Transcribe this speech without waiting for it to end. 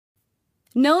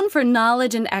Known for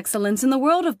knowledge and excellence in the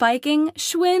world of biking,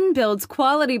 Schwinn builds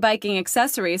quality biking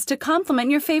accessories to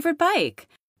complement your favorite bike.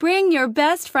 Bring your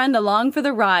best friend along for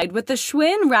the ride with the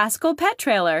Schwinn Rascal pet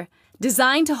trailer.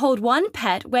 Designed to hold one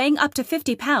pet weighing up to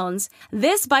 50 pounds,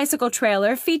 this bicycle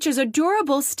trailer features a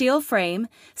durable steel frame,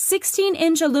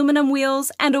 16-inch aluminum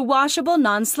wheels, and a washable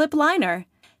non-slip liner.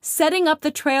 Setting up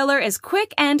the trailer is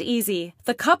quick and easy.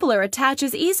 The coupler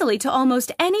attaches easily to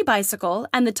almost any bicycle,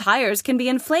 and the tires can be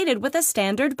inflated with a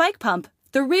standard bike pump.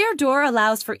 The rear door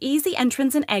allows for easy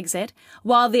entrance and exit,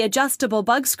 while the adjustable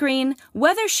bug screen,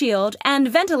 weather shield, and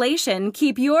ventilation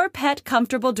keep your pet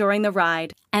comfortable during the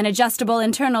ride. An adjustable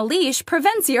internal leash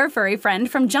prevents your furry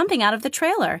friend from jumping out of the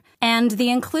trailer, and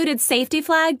the included safety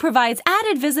flag provides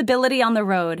added visibility on the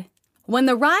road. When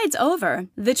the ride's over,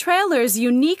 the trailer's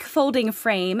unique folding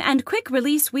frame and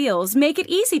quick-release wheels make it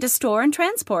easy to store and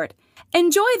transport.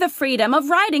 Enjoy the freedom of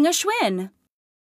riding a Schwinn!